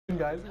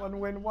Guys, one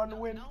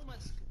win.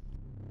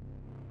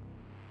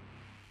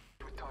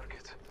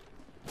 Target.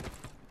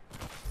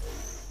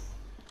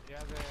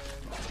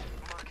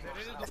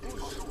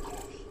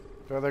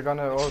 So they're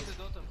gonna ult.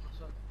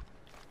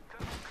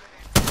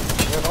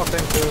 They have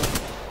Octane too.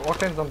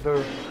 Octane's on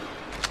 2.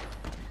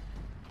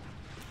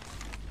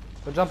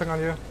 They're jumping on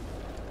you.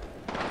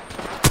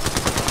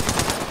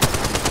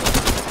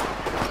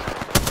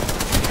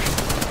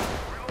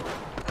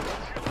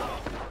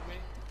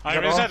 I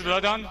reset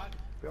blood on.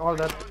 All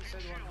dead.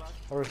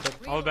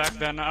 All back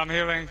then, I'm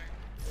healing.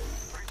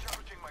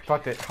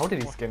 Fuck it. How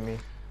did he skin me?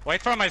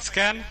 Wait for my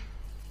scan.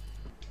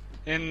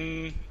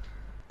 In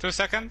 2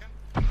 seconds.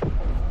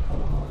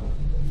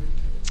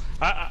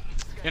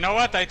 You know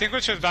what? I think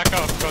we should back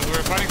up because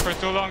we're fighting for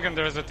too long and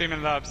there's a team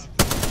in labs.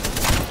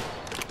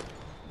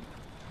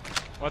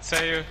 What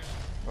say you?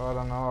 Oh, I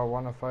don't know. I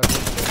wanna fight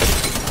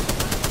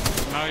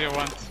this. No, you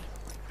want.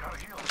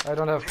 I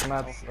don't have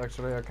mats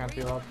actually. I can't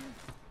heal up.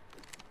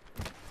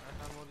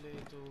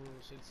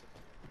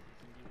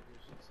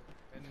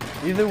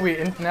 Either we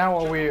int now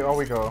or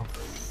we go.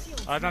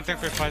 I don't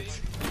think we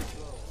fight.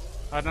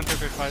 I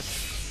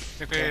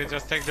think we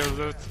just take their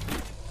loot.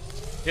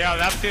 Yeah,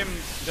 that team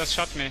just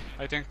shot me,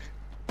 I think.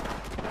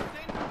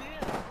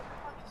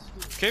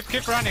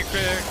 Keep running,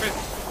 Chris.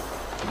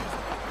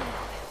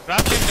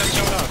 That team just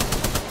showed up.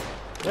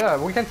 Yeah,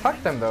 we can fuck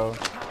them though.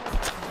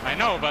 I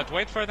know, but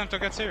wait for them to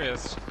get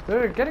serious.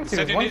 They're getting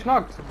serious. One's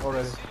knocked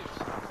already.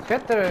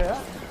 Get there,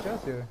 yeah.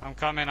 Just you. I'm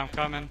coming.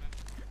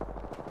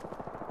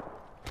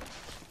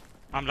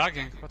 I'm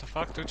lagging. What the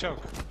fuck? 2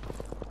 choke.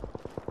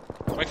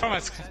 Wait for my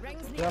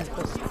Yeah, I'm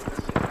close. 2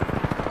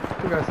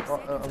 guys. A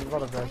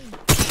lot of guys.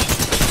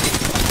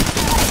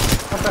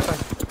 One better.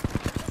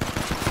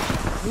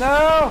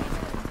 No!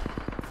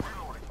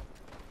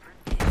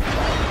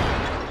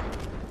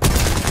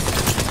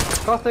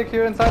 Caustic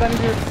here inside, I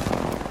need you.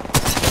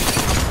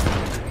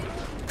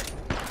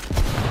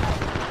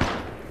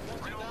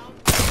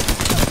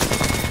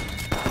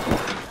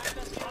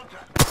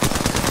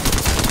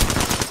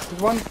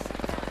 There's one.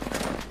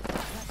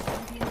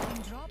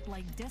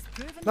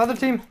 Another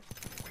team.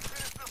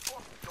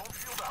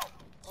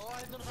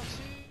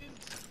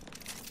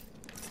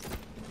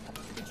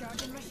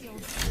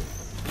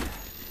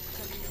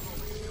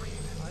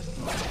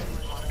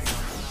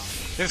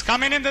 He's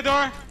coming in the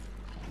door.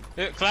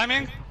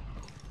 Climbing.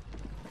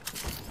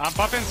 I'm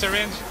popping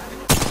syringe.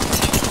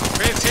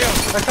 Chris, heal.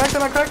 I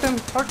cracked him.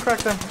 Hard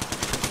cracked him.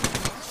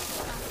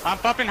 I'm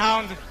popping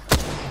hound.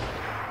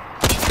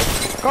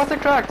 Got it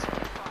cracked.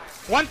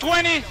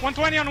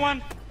 120 on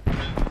 1.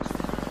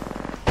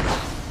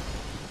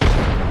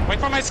 Wait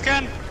for my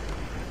scan.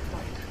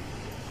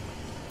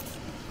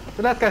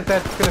 The last guy's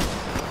dead. Kill him.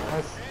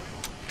 Nice.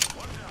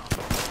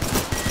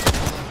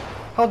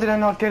 How did I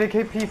not get a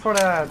KP for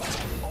that?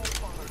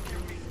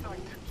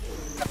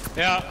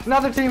 Yeah.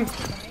 Another team.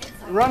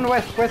 Run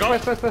west.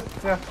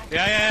 Yeah.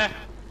 Yeah.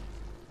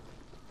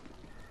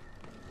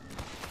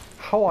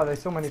 How are there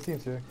so many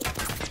teams here?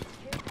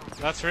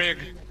 That's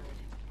rigged.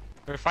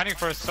 We're fighting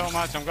for so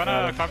much. I'm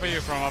gonna cover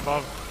you from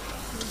above.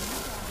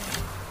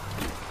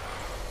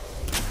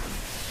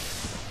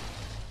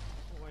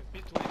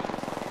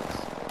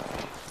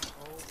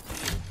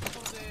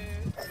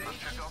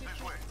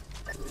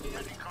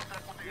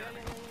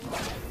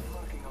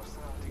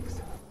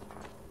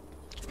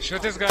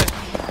 Shoot this guy.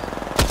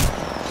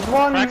 There's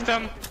one. Cracked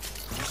him.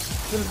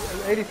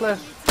 80 flash.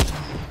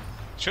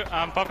 Shoot,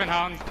 I'm popping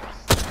hound.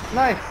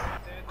 Nice.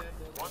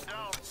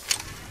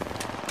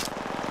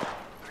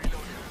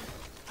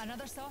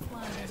 Another soft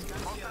landing.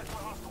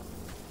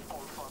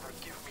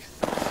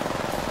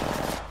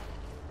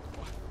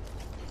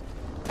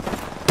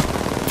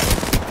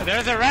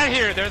 There's a rat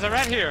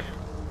here.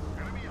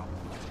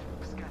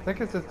 I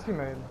think it's his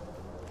teammate.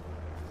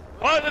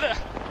 Oh,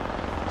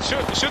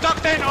 shoot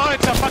Octane. Oh,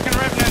 it's a fucking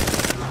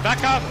Revenant.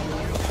 Back up.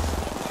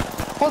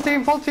 Full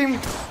team.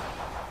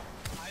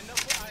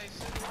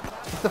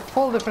 It's a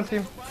full different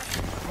team.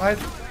 Right.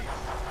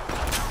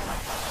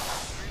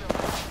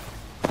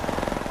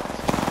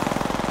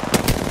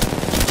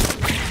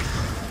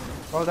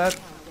 All that.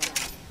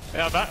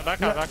 Yeah,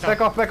 back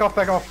up.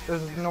 Back off.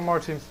 There's no more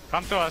teams.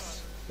 Come to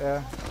us.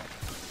 Yeah.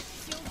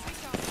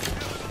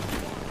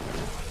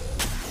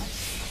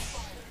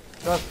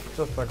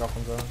 Just back off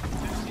and go.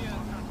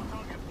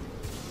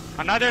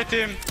 Another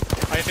team,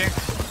 I think.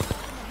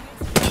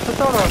 Just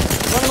run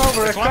him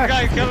over. There's one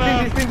guy, kill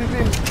him. He's been.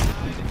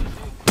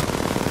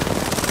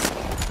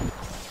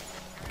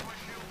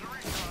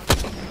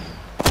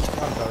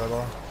 I'm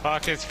terrible.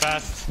 Fuck, he's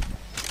fast.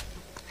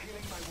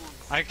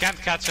 I can't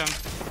catch him.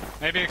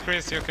 Maybe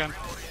Chris, you can.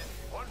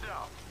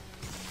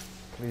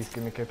 Please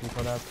give me KP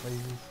for that,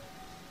 please.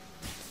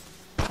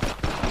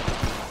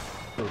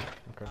 Ooh,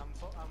 okay.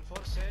 I'm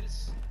 4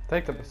 cells.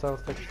 Take the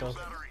cells.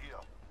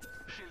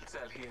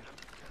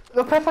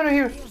 Look, Pathfinder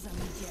here!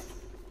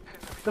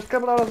 Just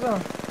grab it out of the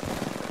zone.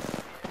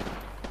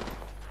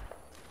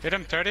 Hit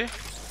him 30.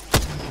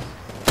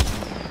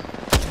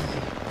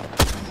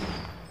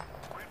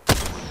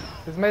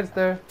 His mate's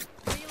there.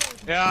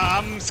 Yeah,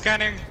 I'm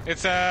scanning.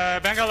 It's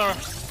Bangalore.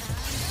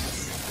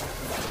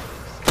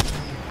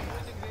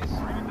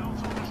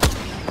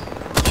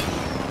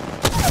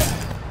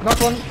 Knock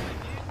one.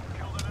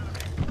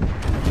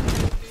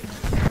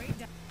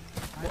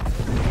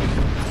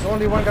 There's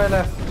only one guy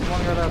left.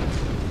 One guy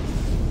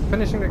left.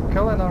 Finishing the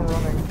kill and I'm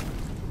running.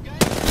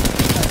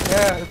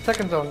 Yeah, it's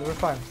second zone. We're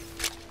fine.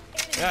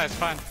 Yeah, it's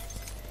fine.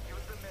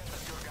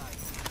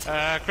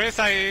 Chris,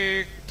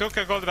 I took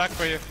a gold back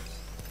for you.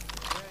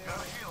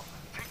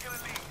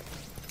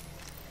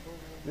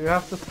 You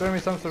have to spare me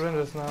some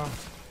syringes now.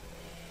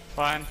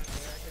 Fine.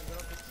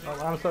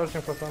 I'm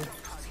searching for some.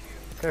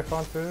 Okay,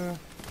 found two.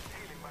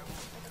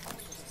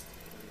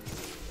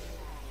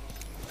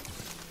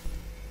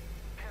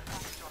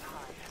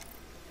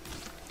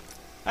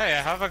 Hey,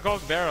 I have a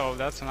gold barrel.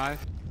 That's nice.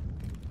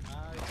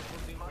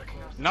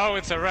 No,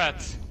 it's a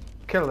rat.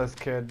 Kill this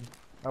kid.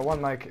 I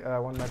want my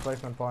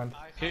placement point.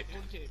 He,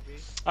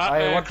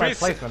 I want Chris,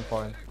 my placement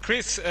point.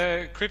 Chris,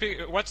 Creepy,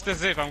 watch the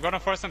zip. I'm gonna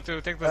force him to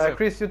take the zip.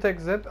 Chris, you take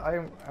zip.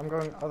 I'm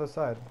going other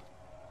side.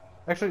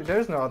 Actually, there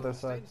is no other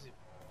side.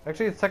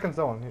 Actually, it's second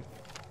zone.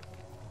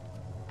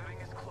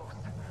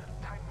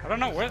 I don't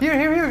know where.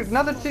 Here!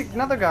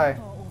 Another guy.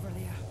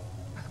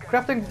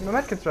 Crafting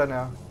medkits right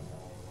now.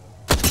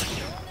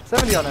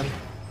 70 on him.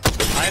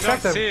 I don't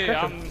Cracked him, see.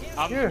 cracked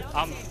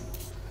him.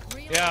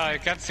 Yeah, I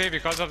can't see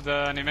because of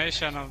the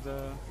animation of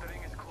the.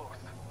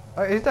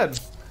 He's dead.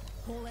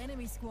 Whole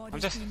enemy squad I'm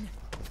has just- been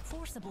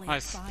forcibly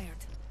Nice. fired.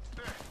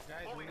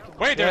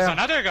 Wait, there's Yeah.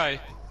 another guy.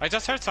 I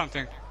just heard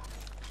something.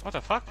 What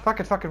the fuck? Fuck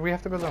it. We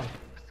have to go zone.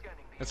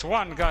 It's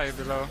one guy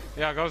below.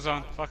 Yeah, go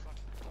zone. Fuck.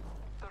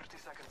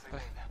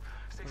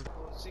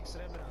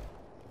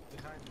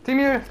 Team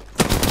here.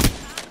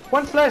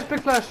 One flash,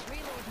 big flash.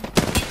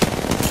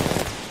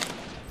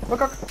 Look,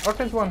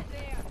 Octane's one.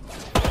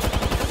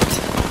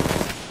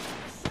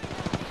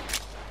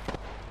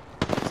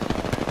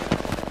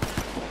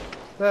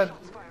 Dead.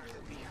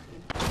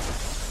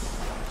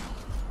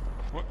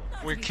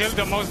 We killed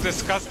the most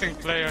disgusting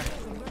player.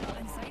 We're not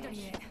inside her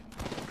yet.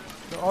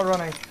 They're all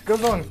running. Go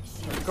zone.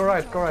 Go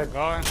right. Going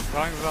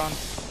zone.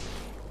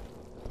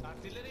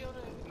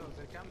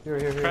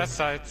 Here. Press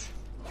site.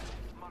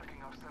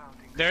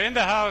 They're in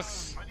the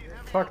house.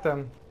 Fuck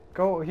them.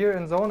 Go here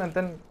in zone and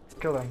then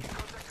kill them.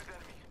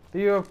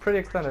 You're pretty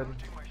extended.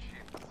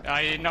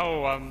 I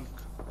know.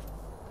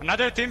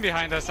 Another team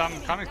behind us.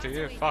 I'm coming to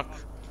you. Fuck.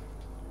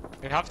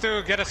 We have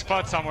to get a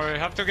spot somewhere. We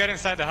have to get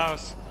inside the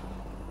house.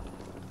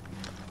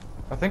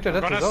 I think they're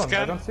dead to Gonna zone. I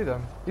scan. don't see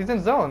them. He's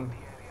in zone.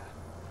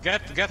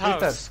 Get He's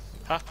house.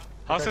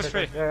 House is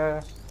free.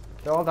 Yeah.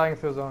 They're all dying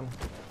through zone.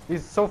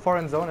 He's so far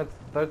in zone, it's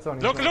third zone.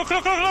 Look!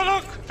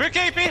 Free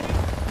KP!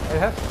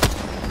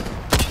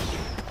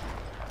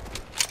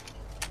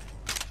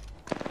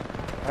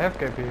 I have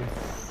KP.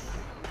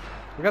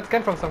 We got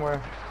scanned from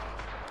somewhere.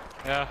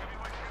 Yeah.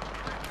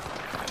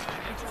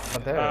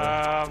 But there.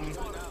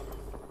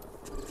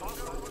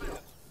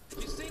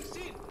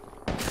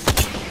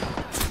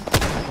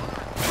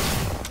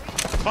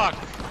 Fuck.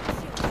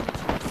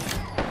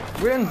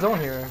 We're in zone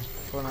here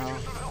for now.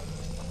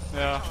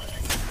 Yeah.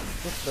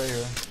 Just stay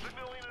here.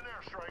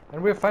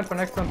 And we're fine for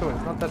next round too.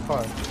 It's not that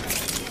far.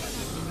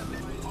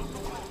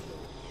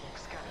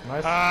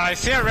 Nice. I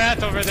see a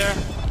rat over there.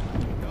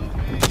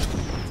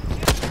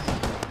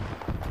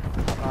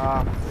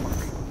 Ah.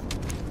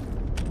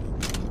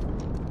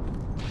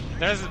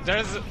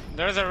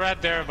 There's a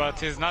rat there, but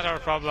he's not our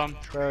problem.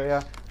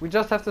 Yeah. We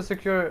just have to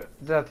secure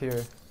that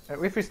here.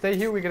 If we stay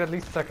here, we get at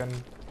least second.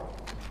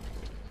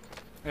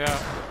 Yeah.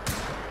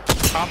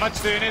 How much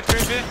do you need,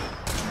 Creepy?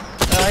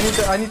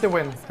 I need the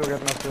win to get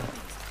master.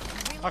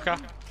 Okay.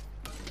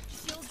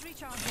 Shields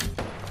recharging.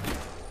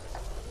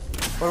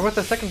 But with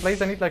the second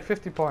place, I need like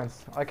 50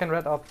 points. I can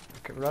rat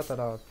that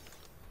out.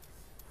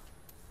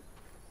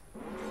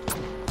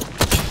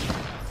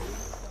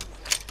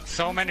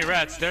 So many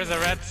rats. There's a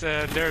rat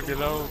there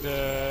below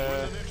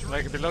the,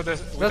 below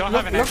the. We don't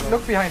have an angle.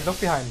 Look behind. Look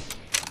behind.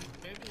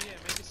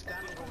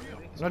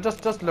 No,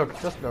 just look.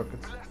 Just look.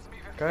 It's,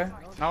 okay.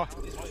 No.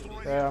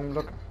 Yeah, I'm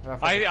looking. Yeah,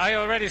 I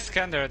already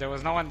scanned there. There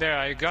was no one there.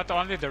 I got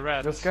only the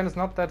rat. your scan is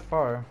not that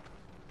far.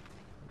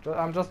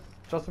 I'm just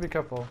to be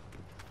careful.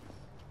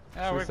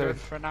 Yeah, Be we're good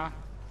safe. for now.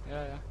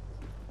 Yeah.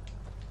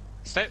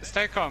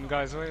 Stay calm,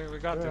 guys. We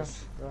got Yeah,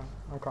 this. yeah,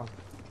 I'm calm.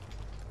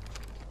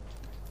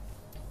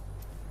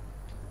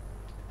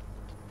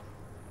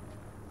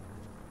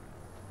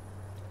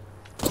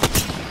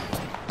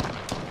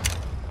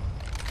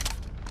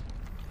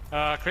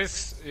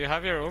 Chris, you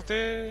have your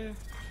ulti?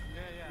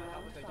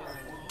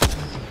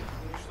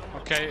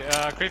 Okay,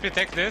 Creepy,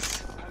 take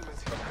this.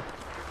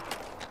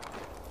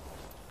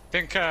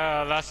 Think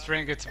last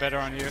ring it's better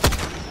on you.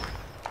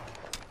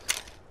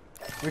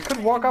 We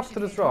could walk up to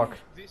this rock.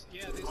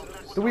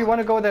 Do we want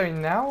to go there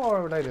now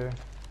or later?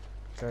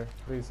 Okay,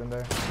 please in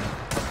there.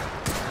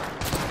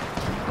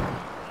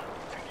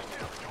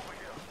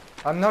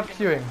 I'm not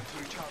queuing.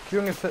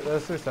 Queuing is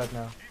suicide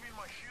now.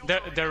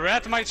 The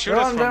rat might shoot They're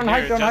us on, from they're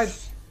on here.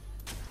 height,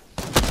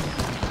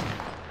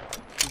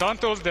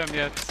 Don't ult them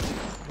yet.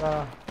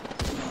 No.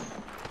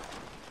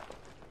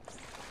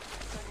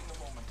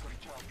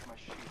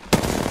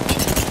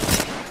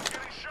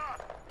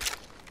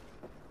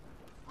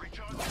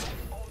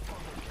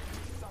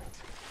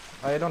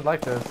 I don't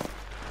like this.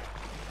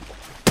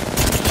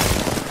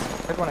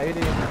 Hit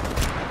 180.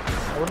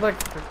 I would like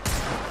to...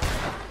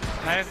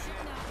 Nice.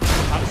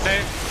 I'm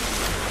safe.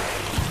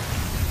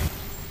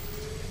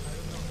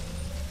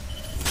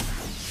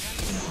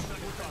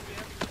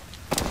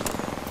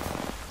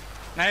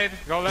 Nade,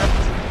 go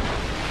left.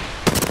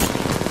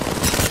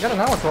 I got an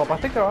ammo swap. I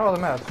think there are other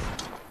maps.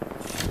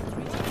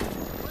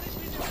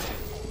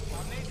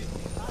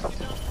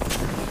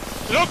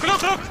 Look,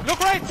 look, look! Look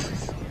right!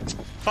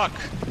 Fuck.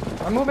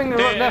 I'm moving the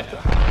They- left.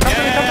 Company,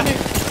 yeah. company!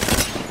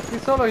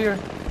 He's solo here.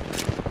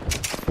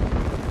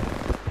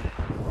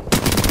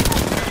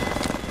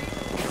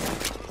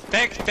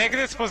 Take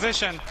this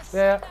position.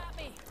 Yeah,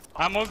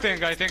 I'm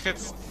ulting, I think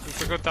it's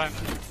a good time.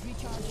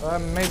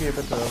 maybe a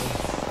bit too early.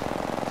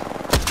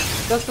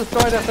 Just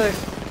destroy that thing.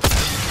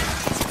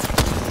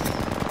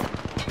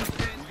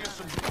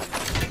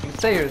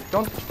 Stay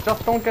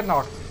just don't get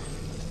knocked.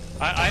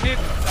 I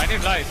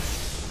need light.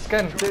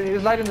 Scan,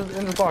 he's light in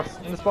the box,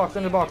 in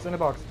the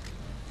box.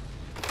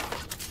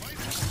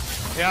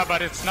 Yeah,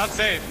 but it's not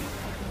safe.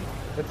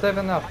 It's safe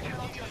enough.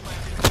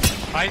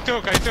 I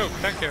took,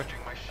 thank you.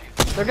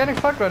 They're getting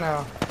fucked right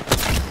now.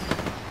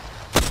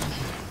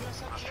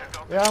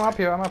 Yeah, I'm up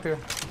here.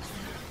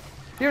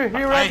 Here,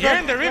 I right, hear right,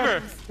 in the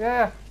river.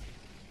 Yeah.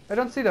 I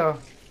don't see though.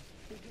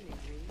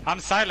 I'm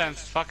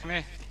silenced, fuck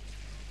me.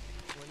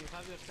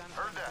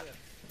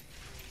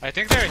 I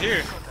think they're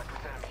here.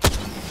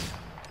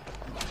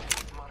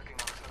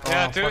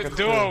 Yeah, fuck it,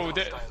 duo,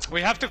 we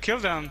have to kill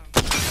them.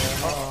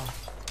 Uh-oh.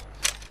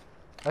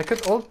 I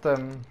could ult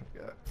them.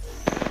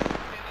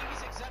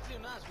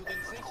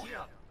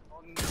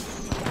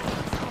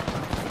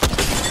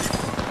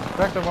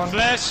 Crack the one.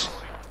 Flash!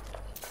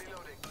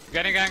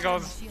 Getting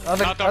angles.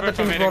 Other Not team's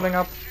overcommitting. rolling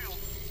up.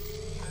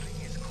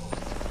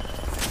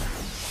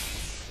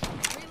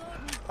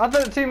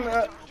 Other team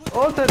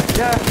ulted,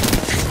 yeah.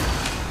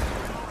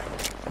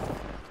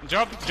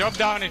 Drop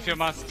down if you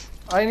must.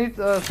 I need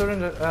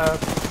cylinder. I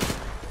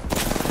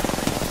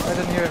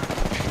didn't hear.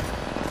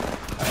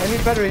 I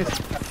need batteries.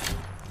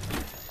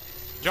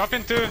 Drop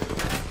in two.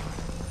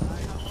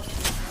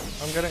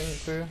 I'm getting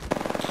two.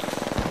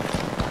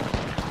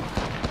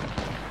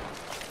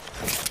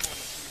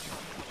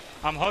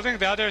 I'm holding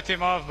the other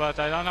team off, but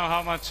I don't know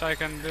how much I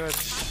can do it.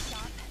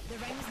 The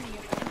ring's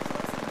near.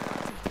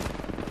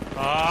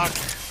 Fuck.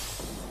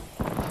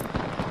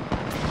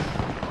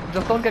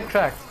 Just don't get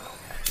cracked.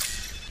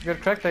 If you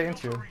get cracked, they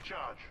into you.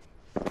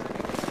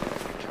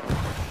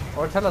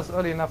 Or tell us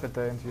early enough if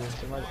they're into you.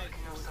 They might...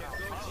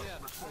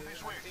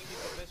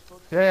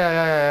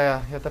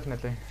 Yeah,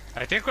 definitely.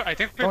 I think we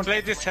Don't-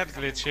 played this head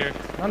glitch here.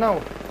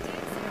 No.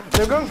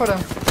 They're going for them.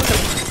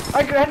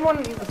 I had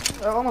one,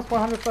 almost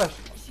 100 flash.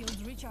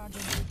 Shields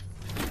recharging.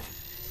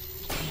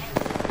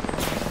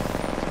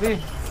 B.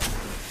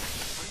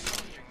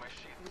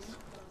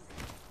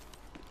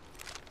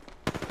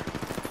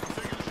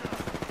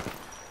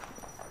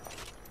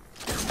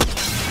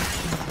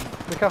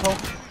 Be careful.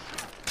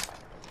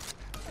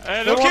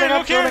 Look here,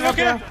 look here, rolling look up,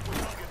 here! yeah.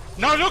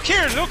 No, look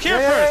here first!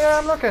 Yeah,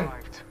 I'm looking.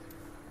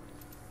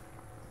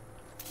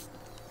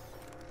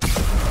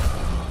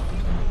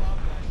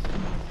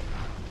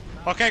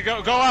 Okay, go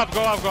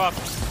up.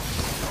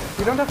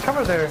 You don't have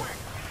cover there.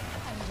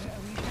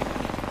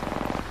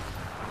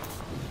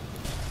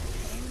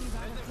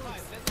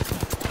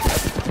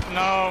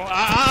 No,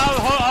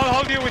 I'll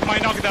hold you with my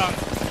knockdown.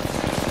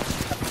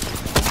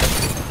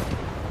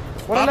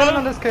 111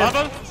 on this kid.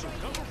 Bubble.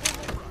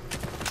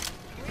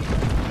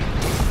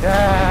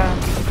 Yeah.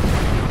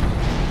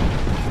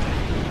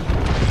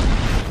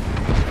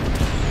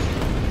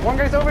 One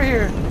guy's over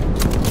here.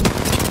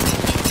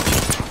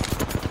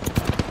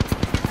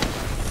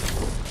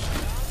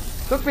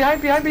 Look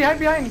behind.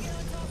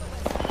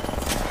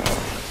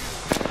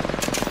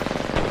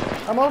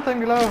 I'm ulting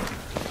below.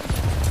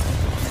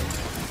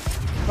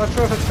 Not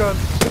sure if it's good.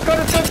 It's good.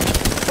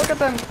 Look at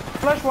them.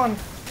 Flash one.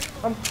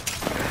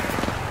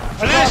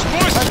 Flash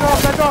push!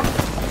 I drop.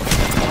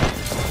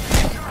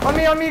 On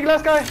me,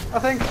 glass guy, I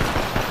think.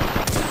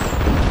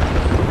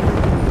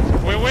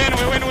 We win.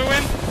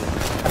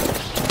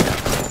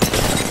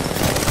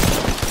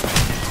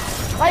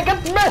 I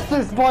got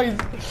messes, boys!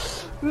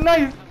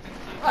 Nice!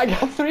 I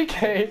got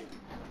 3k!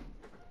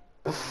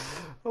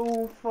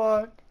 Oh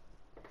fuck.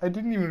 I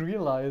didn't even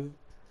realize.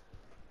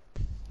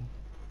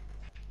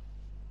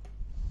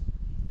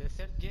 The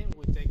third game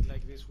we take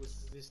like this with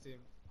this team.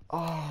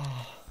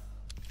 Oh.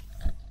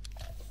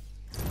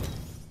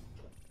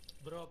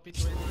 Bro,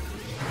 P20.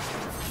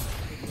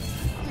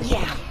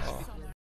 Yeah!